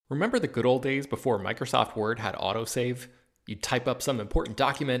Remember the good old days before Microsoft Word had autosave? You'd type up some important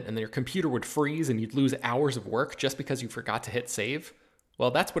document and then your computer would freeze and you'd lose hours of work just because you forgot to hit save?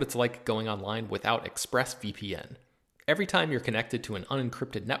 Well, that's what it's like going online without ExpressVPN. Every time you're connected to an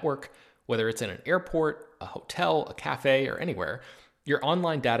unencrypted network, whether it's in an airport, a hotel, a cafe, or anywhere, your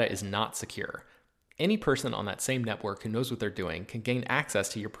online data is not secure. Any person on that same network who knows what they're doing can gain access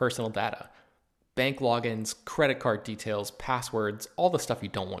to your personal data. Bank logins, credit card details, passwords, all the stuff you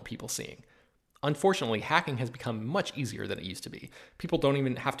don't want people seeing. Unfortunately, hacking has become much easier than it used to be. People don't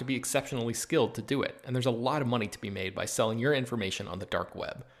even have to be exceptionally skilled to do it, and there's a lot of money to be made by selling your information on the dark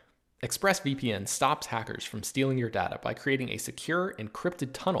web. ExpressVPN stops hackers from stealing your data by creating a secure, encrypted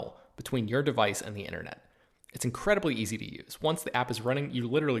tunnel between your device and the internet. It's incredibly easy to use. Once the app is running, you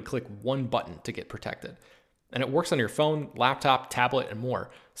literally click one button to get protected. And it works on your phone, laptop, tablet, and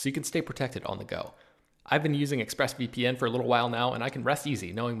more, so you can stay protected on the go. I've been using ExpressVPN for a little while now, and I can rest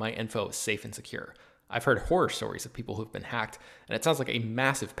easy knowing my info is safe and secure. I've heard horror stories of people who've been hacked, and it sounds like a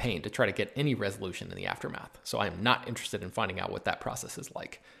massive pain to try to get any resolution in the aftermath, so I am not interested in finding out what that process is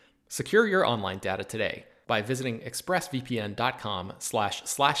like. Secure your online data today by visiting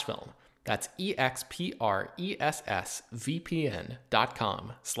expressvpn.com/film. That's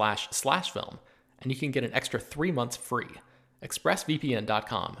expressvpn.com//film. And you can get an extra 3 months free.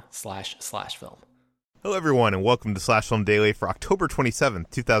 expressvpn.com//film. Hello, everyone, and welcome to Slash Film Daily for October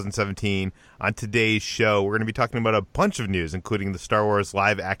 27th, 2017. On today's show, we're going to be talking about a bunch of news, including the Star Wars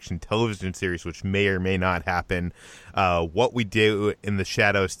live-action television series, which may or may not happen, What We Do in the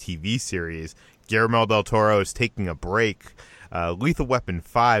Shadows TV series. Guillermo del Toro is taking a break. Lethal Weapon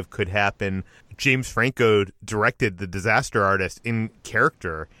 5 could happen. James Franco directed The Disaster Artist in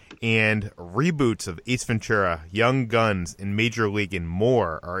character, and reboots of Ace Ventura, Young Guns, and Major League and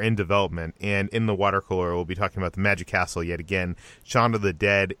more are in development. And in the water cooler, we'll be talking about the Magic Castle yet again, Shaun of the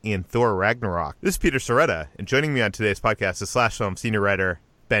Dead, and Thor Ragnarok. This is Peter Soretta, and joining me on today's podcast is Slash Film senior writer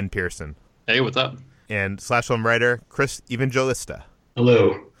Ben Pearson. Hey, what's up? And Slash Film writer Chris Evangelista.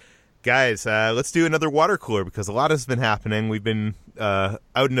 Hello. Guys, let's do another water cooler because a lot has been happening. We've been out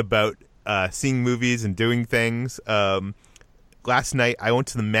and about seeing movies and doing things. Last night, I went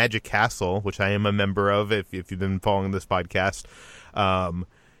to the Magic Castle, which I am a member of, if you've been following this podcast. And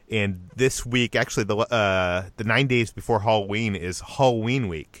this week, actually, the 9 days before Halloween is Halloween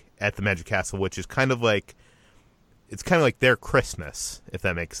week at the Magic Castle, which is kind of like their Christmas, if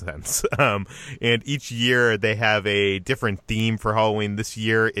that makes sense. And each year they have a different theme for Halloween. This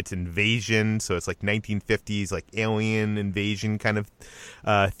year it's invasion, so it's like 1950s, like alien invasion kind of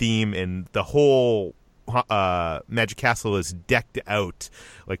theme, and the whole Magic Castle is decked out.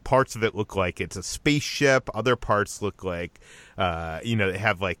 Like parts of it look like it's a spaceship, other parts look like they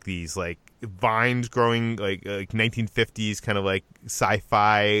have like these like vines growing like 1950s kind of like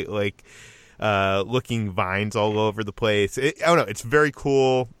sci-fi like looking vines all over the place. I don't know, it's very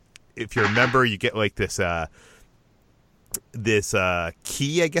cool. If you're a member, you get like this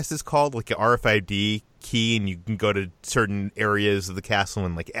key, I guess it's called, like an RFID key, and you can go to certain areas of the castle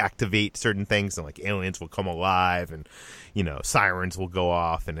and like activate certain things, and like aliens will come alive, and sirens will go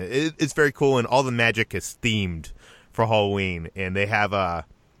off, and it's very cool. And all the magic is themed for Halloween, and they have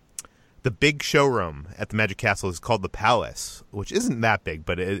the big showroom at the Magic Castle is called the Palace, which isn't that big,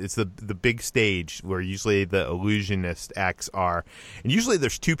 but it's the big stage where usually the illusionist acts are, and usually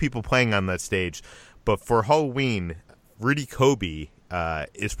there's two people playing on that stage. But for Halloween, Rudy Kobe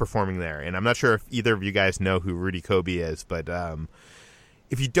is performing there, and I'm not sure if either of you guys know who Rudy Kobe is, but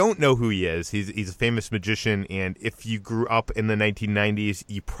if you don't know who he is, he's a famous magician, and if you grew up in the 1990s,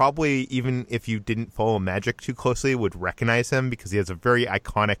 you probably, even if you didn't follow magic too closely, would recognize him because he has a very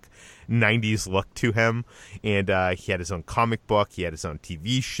iconic 90s look to him. And he had his own comic book, he had his own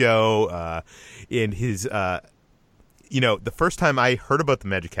TV show, and his, the first time I heard about the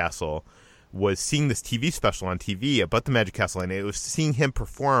Magic Castle was seeing this TV special on TV about the Magic Castle, and it was seeing him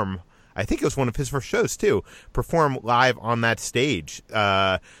perform. I think it was one of his first shows, too, perform live on that stage.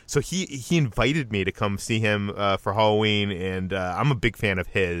 So he invited me to come see him for Halloween, and I'm a big fan of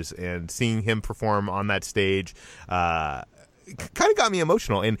his. And seeing him perform on that stage kind of got me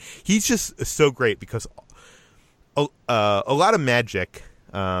emotional. And he's just so great because a lot of magic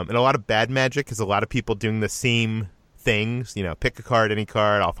and a lot of bad magic is a lot of people doing the same things, pick a card, any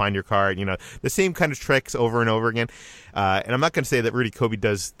card, I'll find your card, the same kind of tricks over and over again. And I'm not going to say that Rudy Kobe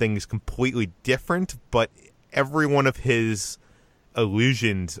does things completely different, but every one of his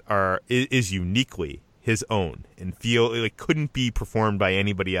illusions is uniquely his own and feel like couldn't be performed by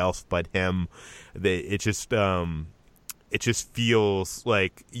anybody else but him. It just it just feels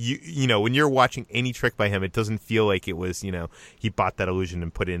like you know, when you're watching any trick by him, it doesn't feel like it was, you know, he bought that illusion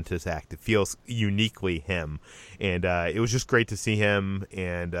and put it into his act. It feels uniquely him, and it was just great to see him,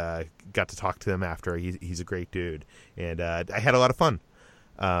 and got to talk to him after. He's a great dude, and I had a lot of fun.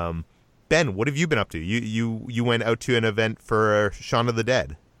 Ben, what have you been up to? You went out to an event for Shaun of the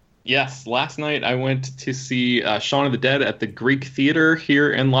Dead. Yes, last night I went to see Shaun of the Dead at the Greek Theater here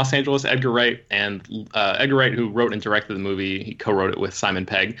in Los Angeles. Edgar Wright, who wrote and directed the movie, he co-wrote it with Simon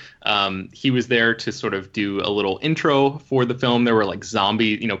Pegg. He was there to sort of do a little intro for the film. There were like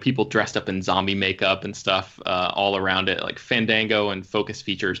people dressed up in zombie makeup and stuff all around it. Like Fandango and Focus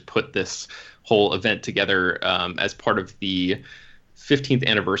Features put this whole event together as part of the 15th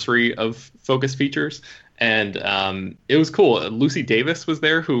anniversary of Focus Features. And it was cool. Lucy Davis was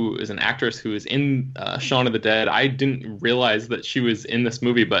there, who is an actress who is in Shaun of the Dead. I didn't realize that she was in this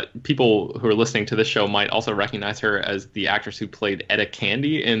movie, but people who are listening to this show might also recognize her as the actress who played Etta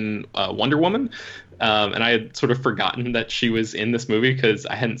Candy in Wonder Woman. And I had sort of forgotten that she was in this movie because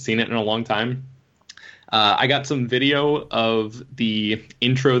I hadn't seen it in a long time. I got some video of the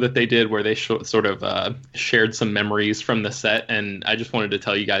intro that they did where they sort of shared some memories from the set, and I just wanted to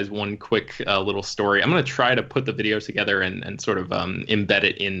tell you guys one quick little story. I'm going to try to put the video together and sort of embed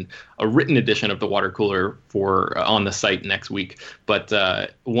it in a written edition of the water cooler for on the site next week. But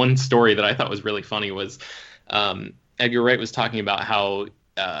one story that I thought was really funny was Edgar Wright was talking about how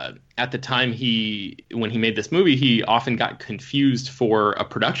at the time when he made this movie, he often got confused for a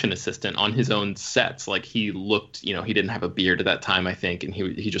production assistant on his own sets. Like he looked, he didn't have a beard at that time, I think, and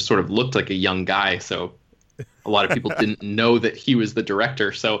he just sort of looked like a young guy. So a lot of people didn't know that he was the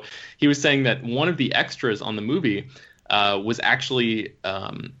director. So he was saying that one of the extras on the movie was actually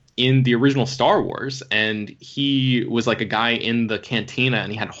in the original Star Wars, and he was like a guy in the cantina,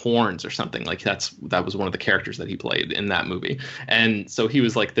 and he had horns or something. Like that was one of the characters that he played in that movie. And so he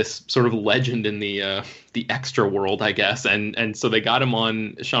was like this sort of legend in the extra world, I guess. And so they got him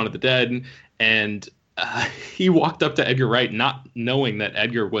on Shaun of the Dead, and he walked up to Edgar Wright not knowing that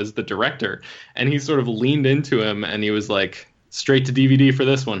Edgar was the director, and he sort of leaned into him and he was like, "Straight to DVD for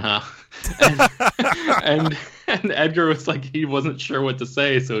this one, huh?" and Edgar was like, he wasn't sure what to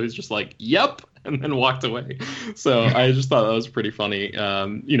say, so he was just like, "Yep," and then walked away. So I just thought that was pretty funny.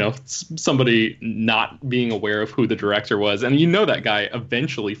 Somebody not being aware of who the director was, and that guy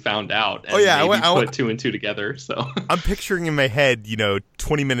eventually found out. And put two and two together. So I'm picturing in my head,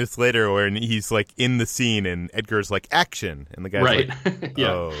 20 minutes later, when he's like in the scene, and Edgar's like, "Action," and the guy's right. like,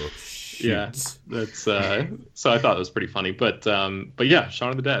 Yeah. "Oh." Yeah, that's so I thought it was pretty funny, but yeah, Shaun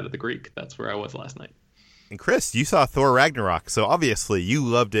of the Dead at the Greek. That's where I was last night. And Chris, you saw Thor Ragnarok, so obviously you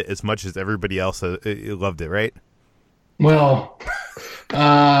loved it as much as everybody else loved it, right? Well,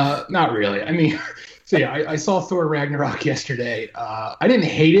 not really. I mean, so yeah, I saw Thor Ragnarok yesterday. I didn't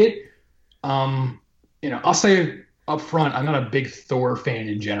hate it. I'll say up front, I'm not a big Thor fan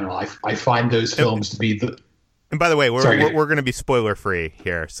in general. I find those films to be the. And by the way, we're going to be spoiler free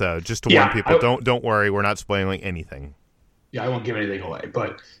here, so just to warn people, don't worry, we're not spoiling anything. Yeah, I won't give anything away,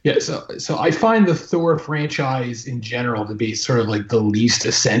 but yeah, so I find the Thor franchise in general to be sort of like the least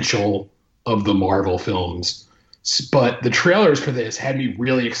essential of the Marvel films. But the trailers for this had me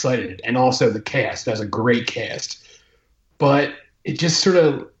really excited, and also the cast has a great cast. But it just sort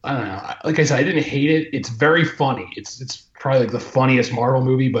of, I don't know. Like I said, I didn't hate it. It's very funny. It's probably like the funniest Marvel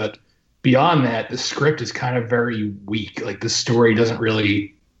movie, but beyond that, the script is kind of very weak. Like the story doesn't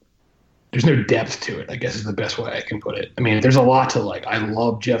really. There's no depth to it, I guess is the best way I can put it. I mean, there's a lot to like. I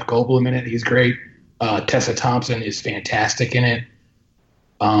love Jeff Goldblum in it. He's great. Tessa Thompson is fantastic in it.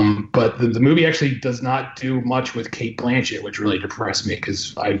 But the movie actually does not do much with Cate Blanchett, which really depressed me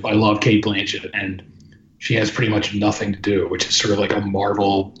because I love Cate Blanchett, and she has pretty much nothing to do, which is sort of like a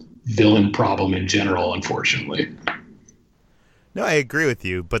Marvel villain problem in general, unfortunately. No, I agree with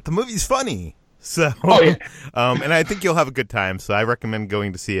you, but the movie's funny. So, and I think you'll have a good time. So I recommend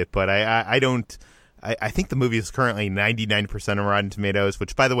going to see it. But I think the movie is currently 99% on Rotten Tomatoes,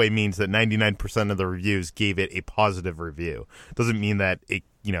 which, by the way, means that 99% of the reviews gave it a positive review. Doesn't mean that it,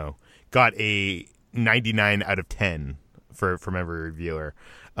 got a 99 out of 10 from every reviewer.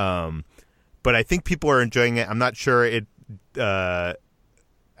 But I think people are enjoying it. I'm not sure it.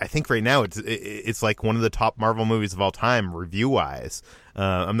 I think right now it's like one of the top Marvel movies of all time review wise.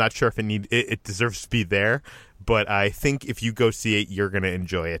 I'm not sure if it deserves to be there, but I think if you go see it, you're going to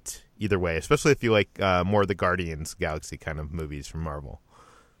enjoy it either way, especially if you like more of the Guardians Galaxy kind of movies from Marvel.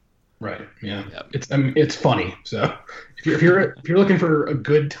 Right. Yeah. It's funny. So if you're looking for a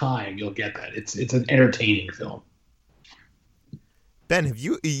good time, you'll get that. It's an entertaining film. Ben, have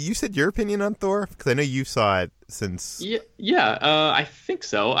you said your opinion on Thor? Because I know you saw it since. Yeah, I think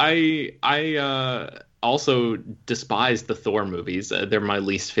so. I also despise the Thor movies. They're my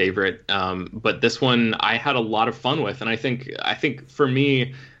least favorite. But this one I had a lot of fun with, and I think for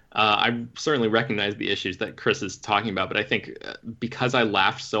me, I certainly recognize the issues that Chris is talking about. But I think because I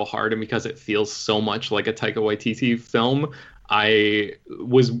laughed so hard and because it feels so much like a Taika Waititi film, I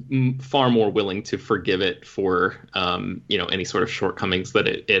was far more willing to forgive it for, any sort of shortcomings that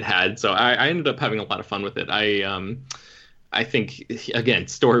it had. So I ended up having a lot of fun with it. I think, again,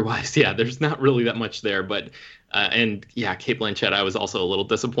 story-wise, there's not really that much there. But, Cate Blanchett, I was also a little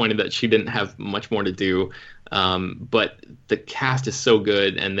disappointed that she didn't have much more to do. But the cast is so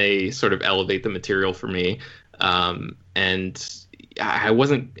good, and they sort of elevate the material for me. And I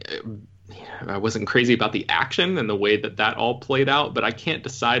wasn't crazy about the action and the way that all played out, but I can't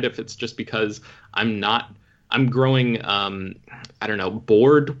decide if it's just because I'm growing,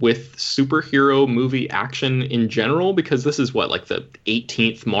 bored with superhero movie action in general, because this is like the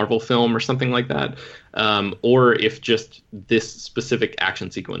 18th Marvel film or something like that. Or if just this specific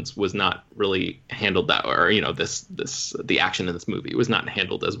action sequence was not really handled the action in this movie was not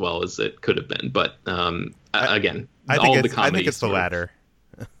handled as well as it could have been. But I think it's the latter.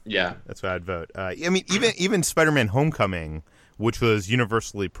 Yeah, that's what I'd vote. Even Spider-Man: Homecoming, which was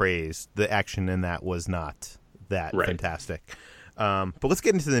universally praised, the action in that was not that fantastic. But let's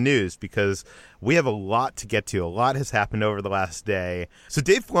get into the news, because we have a lot to get to. A lot has happened over the last day. So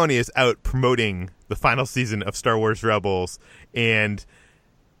Dave Filoni is out promoting the final season of Star Wars Rebels, and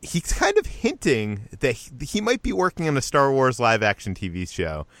he's kind of hinting that he might be working on a Star Wars live-action TV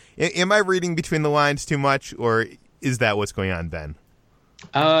show. Am I reading between the lines too much, or is that what's going on, Ben?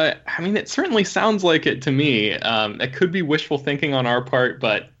 It certainly sounds like it to me. It could be wishful thinking on our part,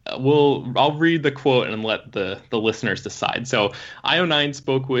 but I'll read the quote and let the listeners decide. So IO9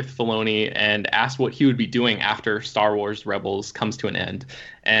 spoke with Filoni and asked what he would be doing after Star Wars Rebels comes to an end.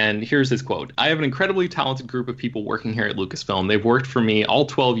 And here's his quote. "I have an incredibly talented group of people working here at Lucasfilm. They've worked for me all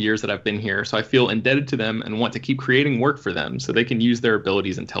 12 years that I've been here, so I feel indebted to them and want to keep creating work for them so they can use their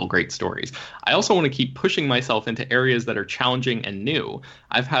abilities and tell great stories. I also want to keep pushing myself into areas that are challenging and new.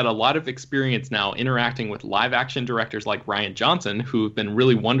 I've had a lot of experience now interacting with live action directors like Rian Johnson, who've been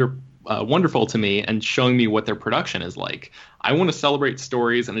really wonderful to me and showing me what their production is like. I want to celebrate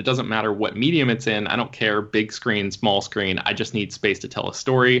stories, and it doesn't matter what medium it's in. I don't care, big screen, small screen. I just need space to tell a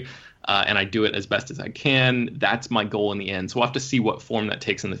story, and I do it as best as I can. That's my goal in the end. So we'll have to see what form that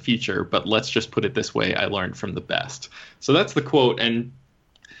takes in the future, but let's just put it this way. I learned from the best." So that's the quote. And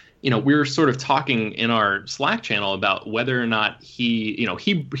we were sort of talking in our Slack channel about whether or not he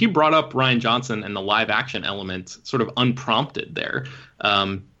brought up Rian Johnson and the live action element sort of unprompted there.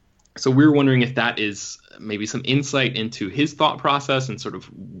 So we were wondering if that is maybe some insight into his thought process and sort of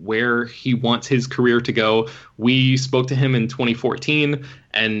where he wants his career to go. We spoke to him in 2014,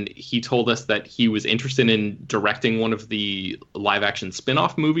 and he told us that he was interested in directing one of the live action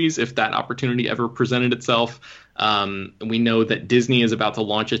spin-off movies if that opportunity ever presented itself. We know that Disney is about to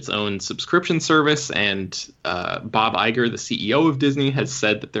launch its own subscription service, and Bob Iger, the CEO of Disney, has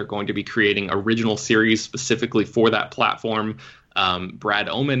said that they're going to be creating original series specifically for that platform. Brad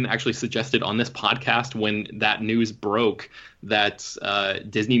Oman actually suggested on this podcast when that news broke that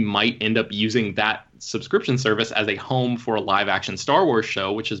Disney might end up using that subscription service as a home for a live action Star Wars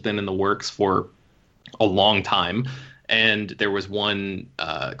show, which has been in the works for a long time. And there was one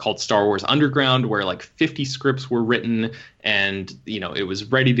called Star Wars Underground where like 50 scripts were written, and it was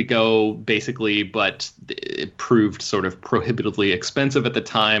ready to go basically, but it proved sort of prohibitively expensive at the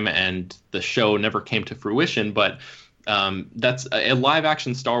time, and the show never came to fruition. But that's a live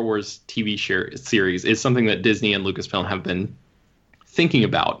action Star Wars TV series is something that Disney and Lucasfilm have been thinking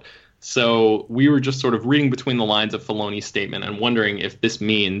about. So we were just sort of reading between the lines of Filoni's statement and wondering if this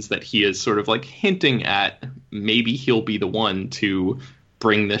means that he is sort of like hinting at maybe he'll be the one to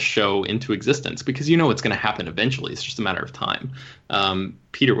bring this show into existence, because it's going to happen eventually. It's just a matter of time.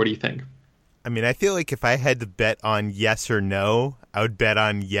 Peter, what do you think? I feel like if I had to bet on yes or no, I would bet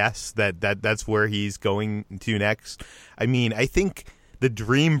on yes, that's where he's going to next. I think the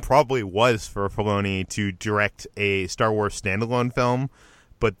dream probably was for Filoni to direct a Star Wars standalone film,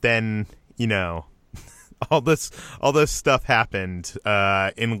 but then, all this stuff happened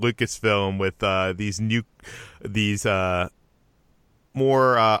in Lucasfilm with these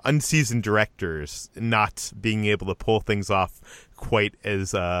more unseasoned directors not being able to pull things off quite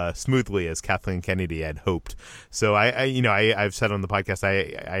as smoothly as Kathleen Kennedy had hoped. So I've said on the podcast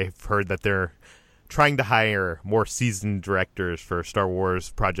I've heard that they're trying to hire more seasoned directors for Star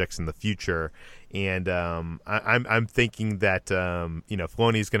Wars projects in the future, and I'm thinking that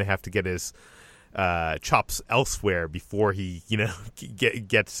Filoni's going to have to get his chops elsewhere before he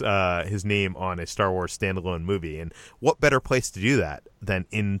gets his name on a Star Wars standalone movie. And what better place to do that than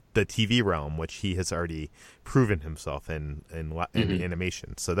in the TV realm, which he has already proven himself in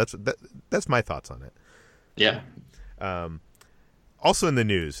animation. So that's my thoughts on it. Yeah. Also in the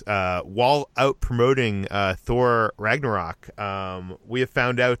news, while out promoting Thor Ragnarok, we have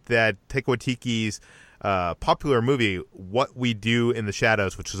found out that Taika Waititi's popular movie, What We Do in the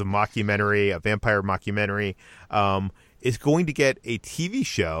Shadows, which is a mockumentary, a vampire mockumentary, is going to get a TV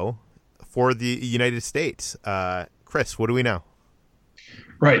show for the United States. Chris, what do we know?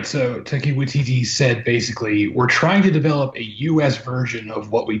 Right. So Taika Waititi said basically, we're trying to develop a U.S. version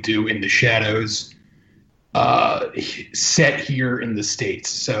of What We Do in the Shadows, set here in the States.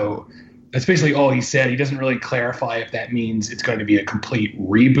 So that's basically all he said. He doesn't really clarify if that means it's going to be a complete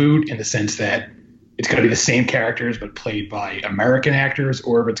reboot in the sense that it's going to be the same characters but played by American actors,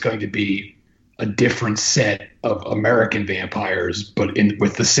 or if it's going to be a different set of American vampires but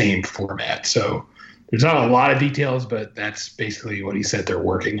with the same format. So there's not a lot of details, but that's basically what he said they're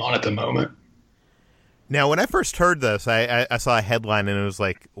working on at the moment. Now, when I first heard this, I saw a headline and it was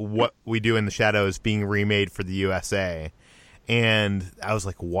like, What We Do in the Shadows being remade for the USA. And I was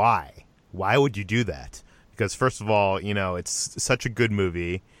like, why? Why would you do that? Because first of all, it's such a good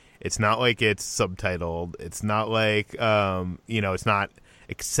movie. It's not like it's subtitled. It's not like, it's not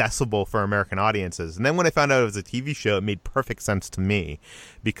accessible for American audiences. And then when I found out it was a TV show, it made perfect sense to me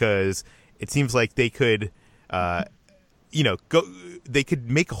because it seems like they could, they could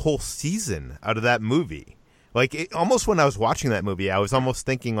make a whole season out of that movie. Like, almost when I was watching that movie, I was almost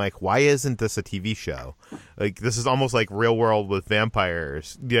thinking, like, why isn't this a TV show? Like, this is almost like Real World with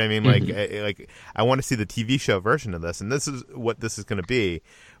vampires. You know what I mean? Like, I want to see the TV show version of this, and this is what this is going to be.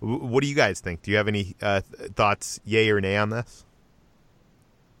 What do you guys think? Do you have any thoughts, yay or nay, on this?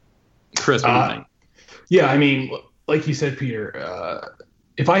 Chris, what do you think? Yeah, I mean, like you said, Peter,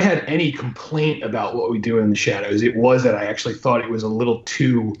 if I had any complaint about What We Do in the Shadows, it was that I actually thought it was a little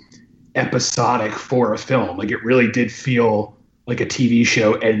too episodic for a film. Like, it really did feel like a TV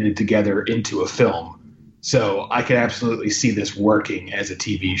show edited together into a film. So I could absolutely see this working as a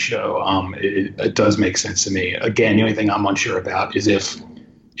TV show. It does make sense to me. Again, the only thing I'm unsure about is if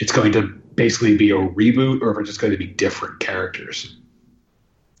it's going to basically be a reboot or if it's just going to be different characters.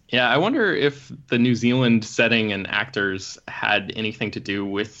 Yeah, I wonder if the New Zealand setting and actors had anything to do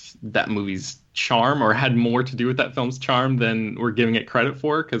with that movie's charm or had more to do with that film's charm than we're giving it credit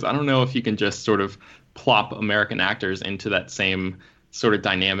for. Because I don't know if you can just sort of plop American actors into that same sort of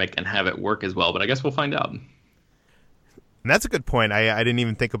dynamic and have it work as well. But I guess we'll find out. And that's a good point. I didn't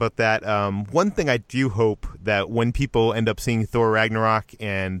even think about that. One thing I do hope that when people end up seeing Thor Ragnarok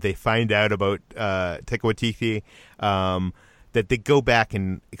and they find out about Taika Waititi, that they go back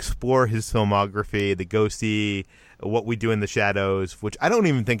and explore his filmography. They go see What We Do in the Shadows, which I don't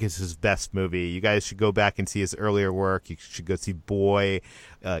even think is his best movie. You guys should go back and see his earlier work. You should go see Boy,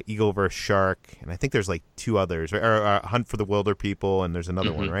 Eagle vs. Shark, and I think there's like two others, or Hunt for the Wilder People, and there's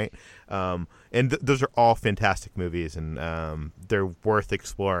another one, right? And those are all fantastic movies, and they're worth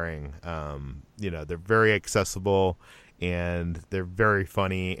exploring. They're very accessible, and they're very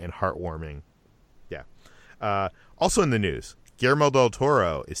funny and heartwarming. Yeah. Also in the news, Guillermo del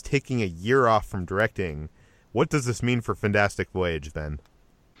Toro is taking a year off from directing. What does this mean for Fantastic Voyage, Ben?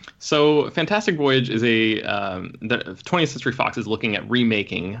 So Fantastic Voyage is the 20th Century Fox is looking at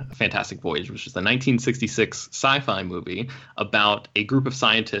remaking Fantastic Voyage, which is the 1966 sci-fi movie about a group of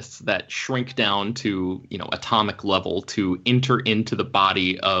scientists that shrink down to, atomic level to enter into the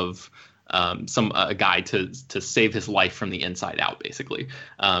body of a guy to save his life from the inside out, basically.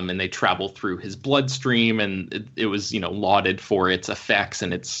 And they travel through his bloodstream, and it was, lauded for its effects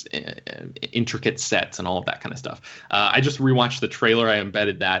and its intricate sets and all of that kind of stuff. I just rewatched the trailer. I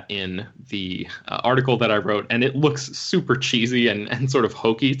embedded that in the article that I wrote, and it looks super cheesy and sort of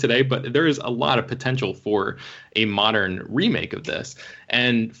hokey today, but there is a lot of potential for a modern remake of this.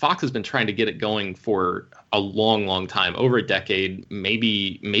 And Fox has been trying to get it going for a long, long time, over a decade,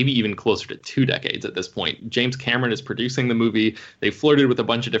 maybe even closer to 2 decades at this point. James Cameron is producing the movie. They flirted with a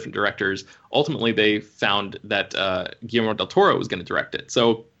bunch of different directors. Ultimately, they found that Guillermo del Toro was going to direct it.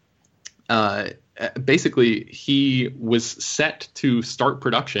 So basically, he was set to start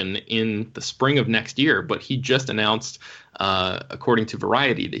production in the spring of next year, but he just announced, according to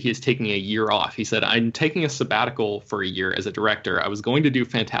Variety, that he is taking a year off. He said, I'm taking a sabbatical for a year as a director. I was going to do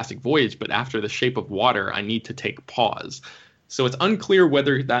Fantastic Voyage, but after The Shape of Water, I need to take pause. So it's unclear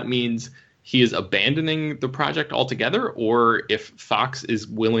whether that means he is abandoning the project altogether, or if Fox is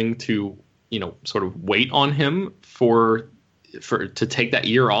willing to, sort of wait on him to take that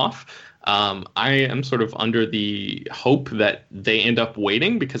year off. I am sort of under the hope that they end up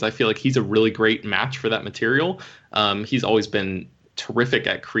waiting, because I feel like he's a really great match for that material. He's always been terrific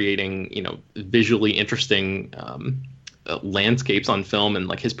at creating, visually interesting landscapes on film, and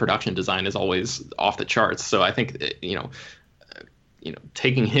like his production design is always off the charts. So I think,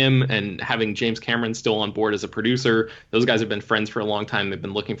 taking him and having James Cameron still on board as a producer, those guys have been friends for a long time. They've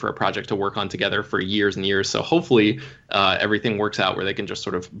been looking for a project to work on together for years and years. So hopefully everything works out where they can just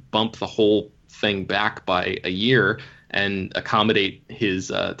sort of bump the whole thing back by a year and accommodate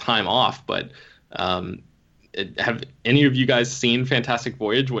his time off. But have any of you guys seen Fantastic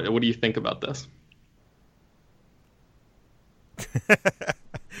Voyage? What do you think about this?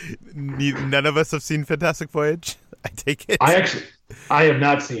 None of us have seen Fantastic Voyage. I take it. I have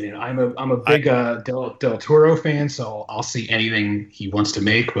not seen it. I'm a big Del Toro fan, so I'll see anything he wants to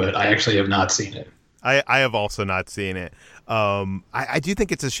make, but I actually have not seen it. I have also not seen it. I do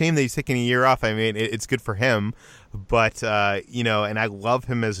think it's a shame that he's taking a year off. I mean, it's good for him, but and I love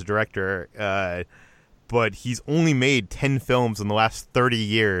him as a director. But he's only made 10 films in the last 30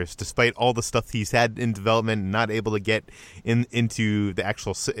 years, despite all the stuff he's had in development and not able to get into the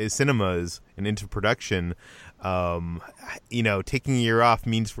actual cinemas and into production. Taking a year off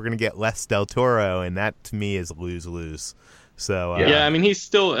means we're going to get less Del Toro, and that to me is lose-lose. So I mean,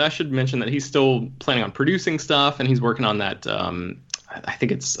 I should mention that he's still planning on producing stuff, and he's working on that. I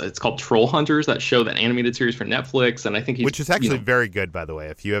think it's called Troll Hunters, that show, that animated series for Netflix, and I think which is actually very good, by the way.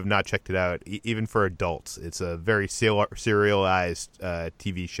 If you have not checked it out, even for adults, it's a very serialized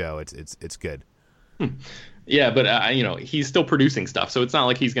TV show. It's good. Yeah, but he's still producing stuff, so it's not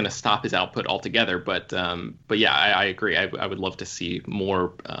like he's going to stop his output altogether. But yeah, I agree. I would love to see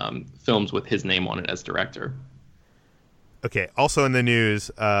more films with his name on it as director. Okay. Also in the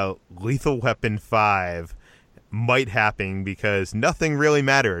news, Lethal Weapon 5 might happen because nothing really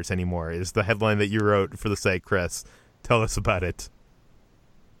matters anymore, is the headline that you wrote for the site, Chris. Tell us about it.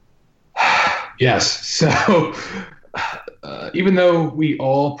 Yes. So even though we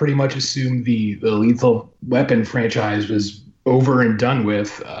all pretty much assumed the Lethal Weapon franchise was over and done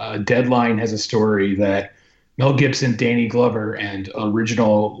with, Deadline has a story that Mel Gibson, Danny Glover, and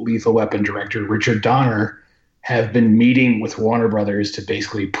original Lethal Weapon director Richard Donner have been meeting with Warner Brothers to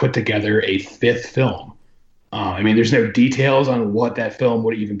basically put together a fifth film. There's no details on what that film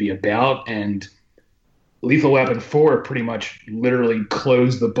would even be about, and Lethal Weapon 4 pretty much literally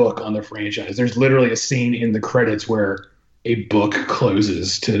closed the book on the franchise. There's literally a scene in the credits where a book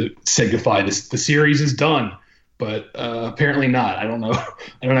closes to signify the series is done, but apparently not. I don't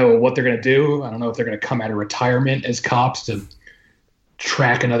know what they're going to do. I don't know if they're going to come out of retirement as cops to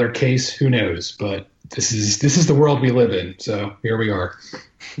track another case. Who knows? But this is the world we live in. So here we are.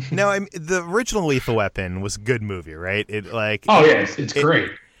 No, the original Lethal Weapon was a good movie, right? It's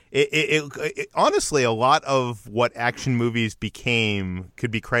great. It honestly, a lot of what action movies became could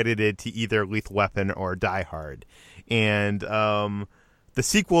be credited to either Lethal Weapon or Die Hard, and the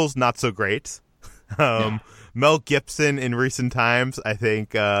sequel's not so great. Mel Gibson in recent times, I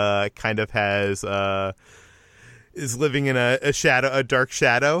think, kind of has is living in a dark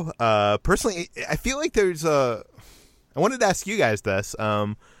shadow. Personally, I feel like I wanted to ask you guys this.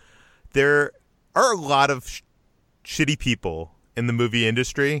 There are a lot of shitty people in the movie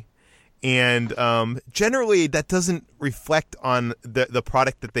industry, and generally that doesn't reflect on the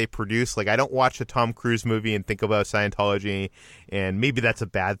product that they produce. Like, I don't watch a Tom Cruise movie and think about Scientology, and maybe that's a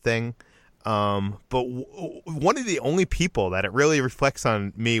bad thing. But one of the only people that it really reflects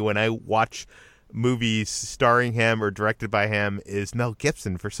on me when I watch movies starring him or directed by him is Mel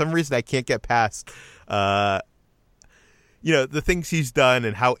Gibson. For some reason, I can't get past the things he's done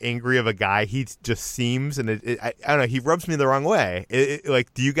and how angry of a guy he just seems. And I don't know, he rubs me the wrong way.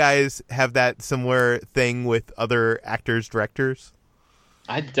 Do you guys have that similar thing with other actors, directors?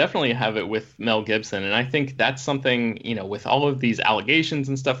 I definitely have it with Mel Gibson. And I think that's something, with all of these allegations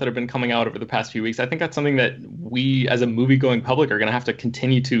and stuff that have been coming out over the past few weeks, I think that's something that we as a movie-going public are going to have to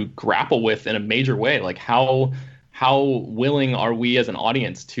continue to grapple with in a major way. Like, how willing are we as an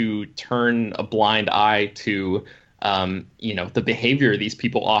audience to turn a blind eye to the behavior of these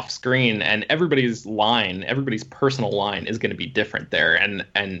people off screen? And everybody's personal line is going to be different there.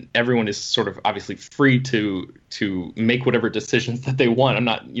 And everyone is sort of obviously free to make whatever decisions that they want. I'm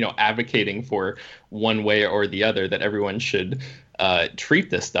not, advocating for one way or the other that everyone should treat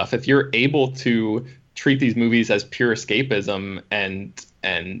this stuff. If you're able to treat these movies as pure escapism and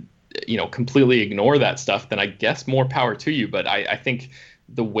completely ignore that stuff, then I guess more power to you. But I think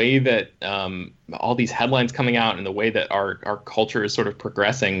the way that all these headlines coming out and the way that our culture is sort of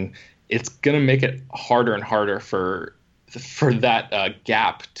progressing, it's going to make it harder and harder for that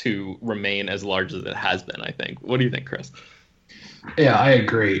gap to remain as large as it has been, I think. What do you think, Chris? Yeah, I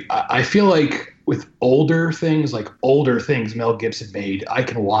agree. I feel like with older things Mel Gibson made, I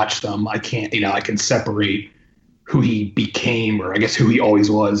can watch them. I can't, I can separate who he became, or I guess who he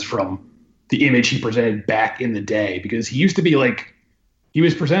always was, from the image he presented back in the day, because he used to be like, he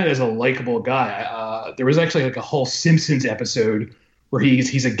was presented as a likable guy. There was actually like a whole Simpsons episode where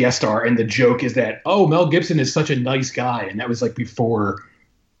he's a guest star, and the joke is that, oh, Mel Gibson is such a nice guy, and that was like before,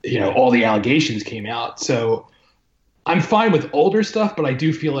 all the allegations came out. So I'm fine with older stuff, but I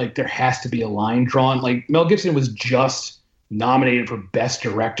do feel like there has to be a line drawn. Like, Mel Gibson was just nominated for Best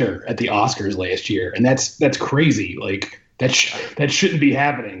Director at the Oscars last year, and that's crazy. Like, that shouldn't be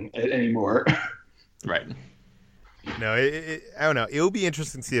happening anymore. Right. No, I don't know. It'll be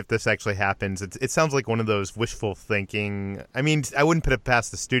interesting to see if this actually happens. It sounds like one of those wishful thinking. I mean, I wouldn't put it past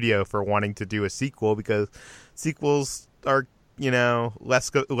the studio for wanting to do a sequel, because sequels are,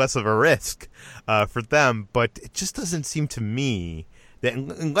 less of a risk for them. But it just doesn't seem to me that,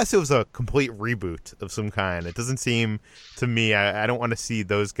 unless it was a complete reboot of some kind, it doesn't seem to me. I don't want to see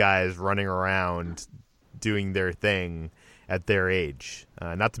those guys running around doing their thing at their age.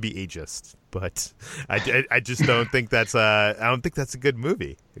 Not to be ageist, but I just don't think that's a good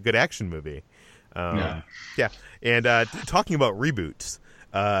movie, a good action movie. Yeah. And talking about reboots,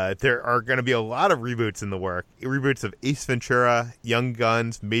 there are going to be a lot of reboots in the work. Reboots of Ace Ventura, Young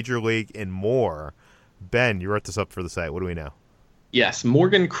Guns, Major League, and more. Ben, you wrote this up for the site. What do we know? Yes,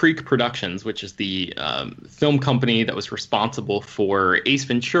 Morgan Creek Productions, which is the film company that was responsible for Ace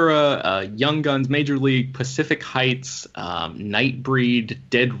Ventura, Young Guns, Major League, Pacific Heights, Nightbreed,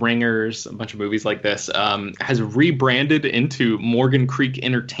 Dead Ringers, a bunch of movies like this, has rebranded into Morgan Creek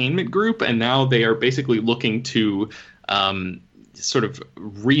Entertainment Group, and now they are basically looking to sort of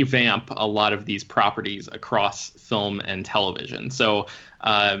revamp a lot of these properties across film and television. So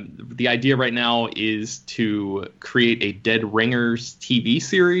the idea right now is to create a Dead Ringers TV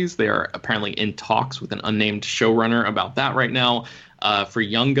series. They are apparently in talks with an unnamed showrunner about that right now. For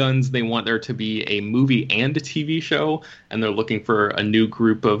Young Guns, they want there to be a movie and a TV show, and they're looking for a new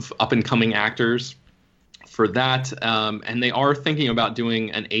group of up-and-coming actors for that. And they are thinking about doing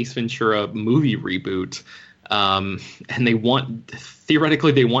an Ace Ventura movie reboot. And they want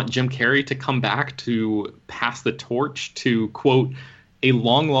Jim Carrey to come back to pass the torch to, quote, a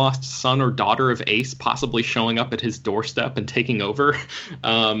long-lost son or daughter of Ace possibly showing up at his doorstep and taking over.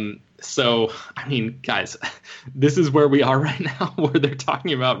 So, I mean, guys, this is where we are right now, where they're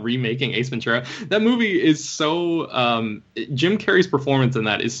talking about remaking Ace Ventura. That movie is so Jim Carrey's performance in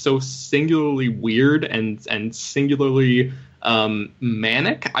that is so singularly weird and singularly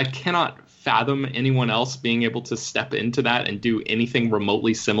manic. I cannot fathom anyone else being able to step into that and do anything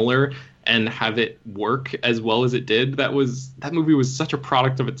remotely similar and have it work as well as it did. That movie was such a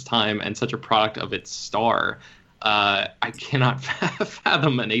product of its time and such a product of its star. I cannot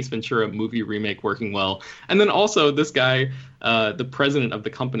fathom an Ace Ventura movie remake working well. And then also this guy, the president of the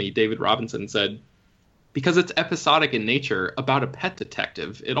company, David Robinson, said, because it's episodic in nature, about a pet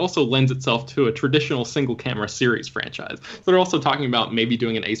detective, it also lends itself to a traditional single-camera series franchise. So they're also talking about maybe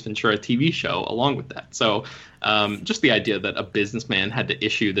doing an Ace Ventura TV show along with that. So just the idea that a businessman had to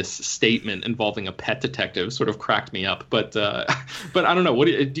issue this statement involving a pet detective sort of cracked me up. But I don't know.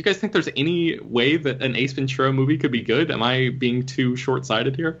 Do you guys think there's any way that an Ace Ventura movie could be good? Am I being too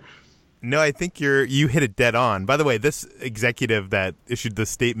short-sighted here? No, I think you hit it dead on. By the way, this executive that issued the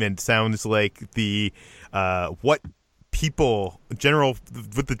statement sounds like the what people with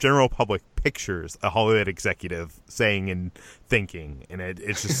the general public pictures a Hollywood executive saying and thinking, and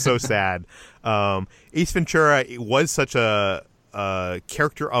it's just so sad. Ace Ventura was such a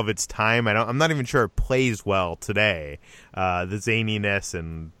character of its time. I'm not even sure it plays well today. The zaniness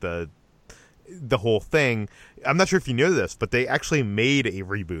and the whole thing. I'm not sure if you know this, but they actually made a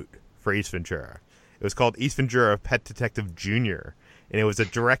reboot for Ace Ventura. It was called Ace Ventura: Pet Detective Jr., and it was a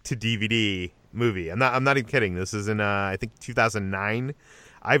direct-to-DVD movie. I'm not even kidding. This is in I think 2009.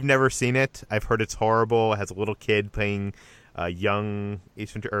 I've never seen it. I've heard it's horrible. It has a little kid playing young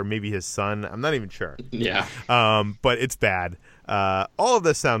Ace Ventura, or maybe his son. I'm not even sure. Yeah. But it's bad. All of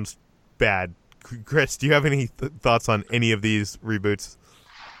this sounds bad. Chris, do you have any thoughts on any of these reboots?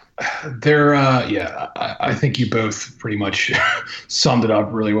 I think you both pretty much summed it up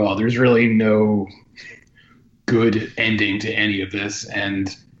really well. There's really no good ending to any of this.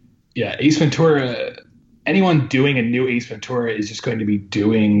 And yeah, Ace Ventura, anyone doing a new Ace Ventura is just going to be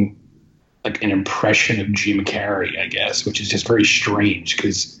doing like an impression of Jim Carrey, I guess, which is just very strange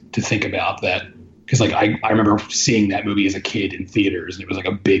to think about that. Because like I remember seeing that movie as a kid in theaters, and it was like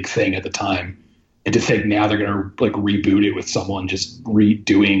a big thing at the time. And to think now they're gonna like reboot it with someone just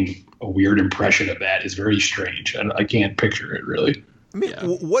redoing a weird impression of that is very strange, and I can't picture it really. I mean,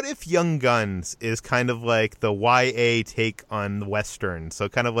 what if Young Guns is kind of like the YA take on the Western? So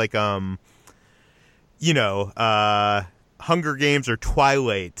kind of like, Hunger Games or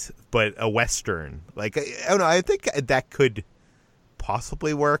Twilight, but a Western. Like, I don't know. I think that could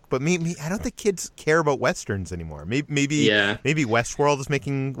possibly work, but maybe I don't think kids care about Westerns anymore. Maybe Westworld is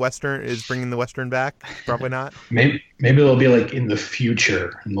bringing the Western back. Probably not. Maybe they'll be like in the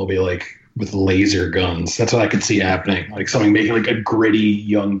future, and they'll be like with laser guns. That's what I could see happening. Like something making like a gritty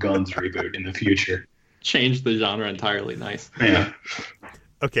Young Guns reboot in the future. Change the genre entirely. Nice. Yeah.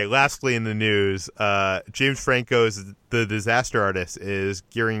 Okay, lastly in the news, James Franco's The Disaster Artist is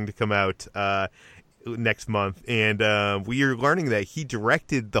gearing to come out next month, and we are learning that he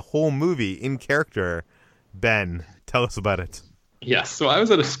directed the whole movie in character. Ben, tell us about it. Yes, so I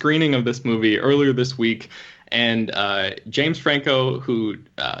was at a screening of this movie earlier this week, and James Franco, who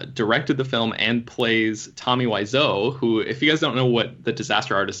directed the film and plays Tommy Wiseau, who, if you guys don't know what The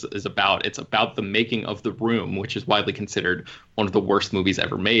Disaster Artist is about, it's about the making of The Room, which is widely considered one of the worst movies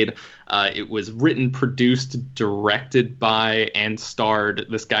ever made. It was written, produced, directed by, and starred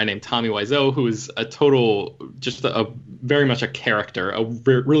this guy named Tommy Wiseau, who is very much a character, a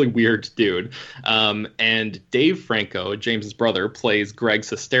really weird dude. And Dave Franco, James's brother, plays Greg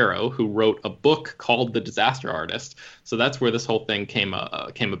Sestero, who wrote a book called The Disaster Artist. So that's where this whole thing came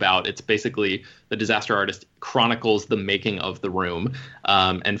about. It's basically The Disaster Artist chronicles the making of The Room.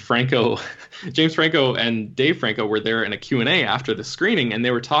 And James Franco and Dave Franco were there in a Q&A after the screening, and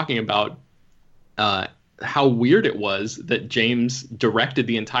they were talking about how weird it was that James directed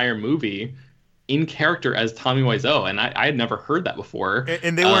the entire movie in character as Tommy Wiseau, and I had never heard that before.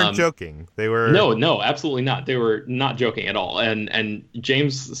 And they weren't joking. They were no, absolutely not. They were not joking at all. And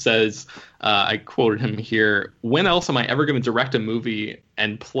James says, I quoted him here: "When else am I ever going to direct a movie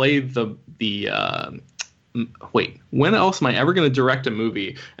and play when else am I ever going to direct a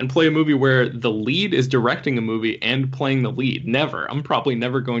movie and play a movie where the lead is directing a movie and playing the lead? Never. I'm probably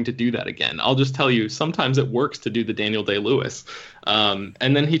never going to do that again. I'll just tell you, sometimes it works to do the Daniel Day-Lewis." And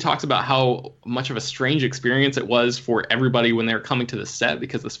then he talks about how much of a strange experience it was for everybody when they were coming to the set,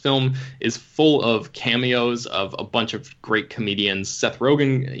 because this film is full of cameos of a bunch of great comedians. Seth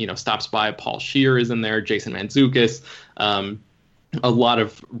Rogen, stops by. Paul Scheer is in there. Jason Mantzoukas. A lot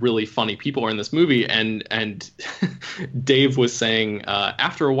of really funny people are in this movie, and Dave was saying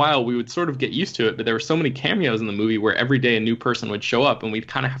after a while we would sort of get used to it, but there were so many cameos in the movie where every day a new person would show up, and we'd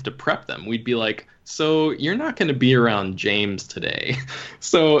kind of have to prep them. We'd be like, "So you're not going to be around James today."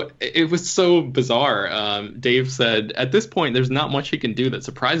 So it was so bizarre. Dave said, "At this point, there's not much he can do that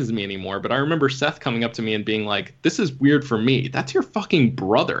surprises me anymore, but I remember Seth coming up to me and being like, 'This is weird for me. That's your fucking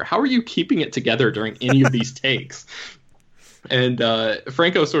brother. How are you keeping it together during any of these takes?'" And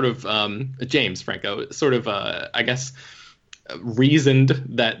Franco James Franco I guess, reasoned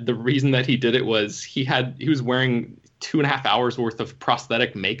that the reason that he did it was he was wearing 2.5 hours worth of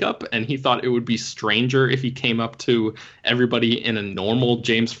prosthetic makeup, and he thought it would be stranger if he came up to everybody in a normal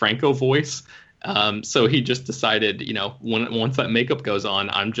James Franco voice. So he just decided, once that makeup goes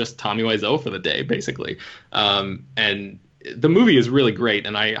on, I'm just Tommy Wiseau for the day, basically. And the movie is really great,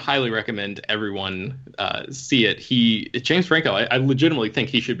 and I highly recommend everyone see it. James Franco, I legitimately think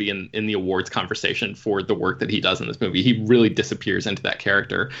he should be in the awards conversation for the work that he does in this movie. He really disappears into that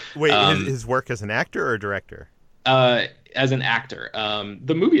character. Wait, his work as an actor or a director? As an actor.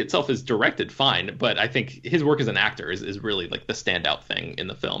 The movie itself is directed fine, but I think his work as an actor is really like the standout thing in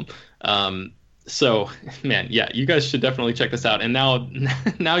the film. So, man, yeah, you guys should definitely check this out. And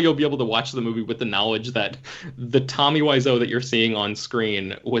now you'll be able to watch the movie with the knowledge that the Tommy Wiseau that you're seeing on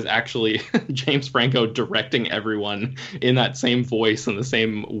screen was actually James Franco directing everyone in that same voice and the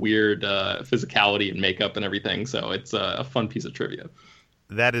same weird physicality and makeup and everything. So it's a fun piece of trivia.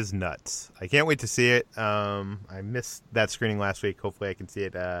 That is nuts. I can't wait to see it. I missed that screening last week. Hopefully I can see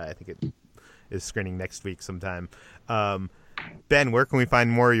it. I think it is screening next week sometime. Ben, where can we find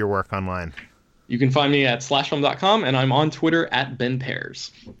more of your work online? You can find me at slashfilm.com, and I'm on Twitter at Ben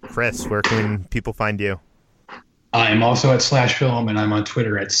Pears. Chris, where can people find you? I'm also at slashfilm, and I'm on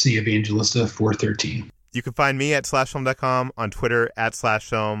Twitter at cevangelista413. You can find me at slashfilm.com, on Twitter at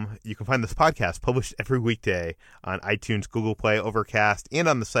slashfilm. You can find this podcast published every weekday on iTunes, Google Play, Overcast, and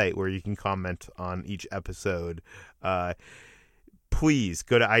on the site where you can comment on each episode. please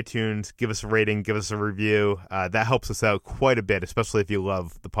go to iTunes, give us a rating, give us a review. That helps us out quite a bit, especially if you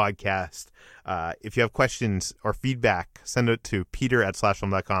love the podcast. If you have questions or feedback, send it to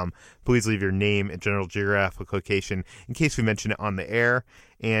peter@slashfilm.com. Please leave your name and general geographic location in case we mention it on the air.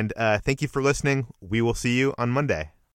 And thank you for listening. We will see you on Monday.